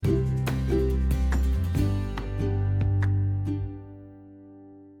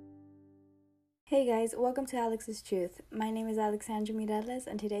Hey guys, welcome to Alex's Truth. My name is Alexandra Mireles,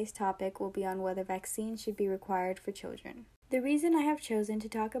 and today's topic will be on whether vaccines should be required for children. The reason I have chosen to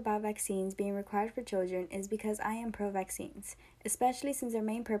talk about vaccines being required for children is because I am pro-vaccines, especially since their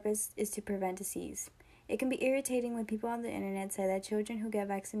main purpose is to prevent disease. It can be irritating when people on the internet say that children who get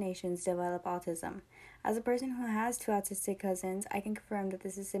vaccinations develop autism. As a person who has two autistic cousins, I can confirm that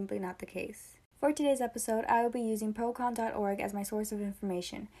this is simply not the case. For today's episode, I will be using procon.org as my source of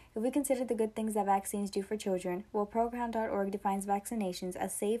information. If we consider the good things that vaccines do for children, well, procon.org defines vaccinations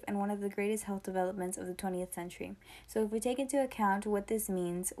as safe and one of the greatest health developments of the 20th century. So if we take into account what this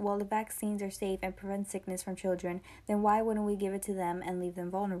means, well, if vaccines are safe and prevent sickness from children, then why wouldn't we give it to them and leave them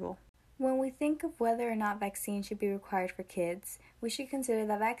vulnerable? When we think of whether or not vaccines should be required for kids, we should consider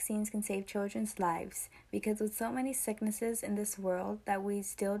that vaccines can save children's lives, because with so many sicknesses in this world that we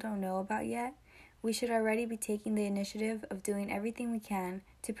still don't know about yet, we should already be taking the initiative of doing everything we can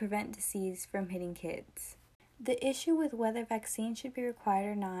to prevent disease from hitting kids. The issue with whether vaccines should be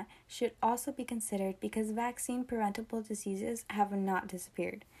required or not should also be considered because vaccine-preventable diseases have not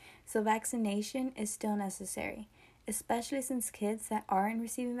disappeared, so vaccination is still necessary, especially since kids that aren't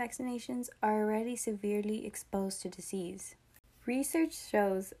receiving vaccinations are already severely exposed to disease. Research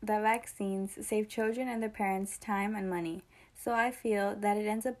shows that vaccines save children and their parents time and money, so I feel that it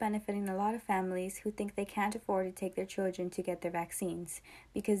ends up benefiting a lot of families who think they can't afford to take their children to get their vaccines,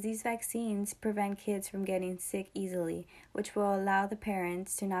 because these vaccines prevent kids from getting sick easily, which will allow the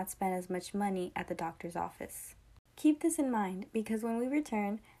parents to not spend as much money at the doctor's office. Keep this in mind, because when we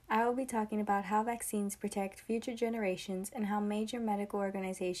return, I will be talking about how vaccines protect future generations and how major medical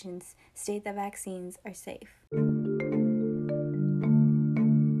organizations state that vaccines are safe.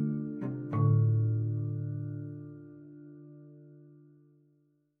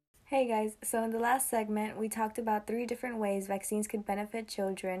 Hey guys, so in the last segment, we talked about 3 different ways vaccines could benefit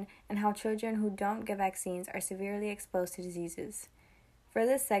children and how children who don't get vaccines are severely exposed to diseases. For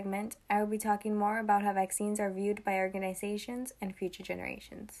this segment, I will be talking more about how vaccines are viewed by organizations and future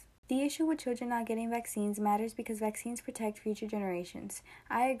generations. The issue with children not getting vaccines matters because vaccines protect future generations.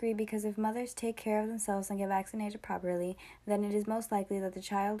 I agree, because if mothers take care of themselves and get vaccinated properly, then it is most likely that the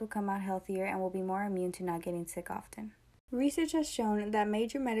child will come out healthier and will be more immune to not getting sick often. Research has shown that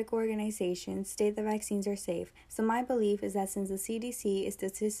major medical organizations state that vaccines are safe, so my belief is that since the CDC is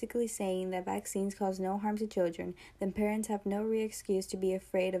statistically saying that vaccines cause no harm to children, then parents have no real excuse to be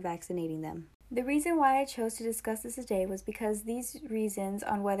afraid of vaccinating them. The reason why I chose to discuss this today was because these reasons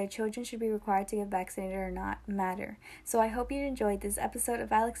on whether children should be required to get vaccinated or not matter. So I hope you enjoyed this episode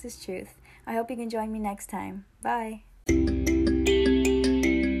of Alex's Truth. I hope you can join me next time. Bye!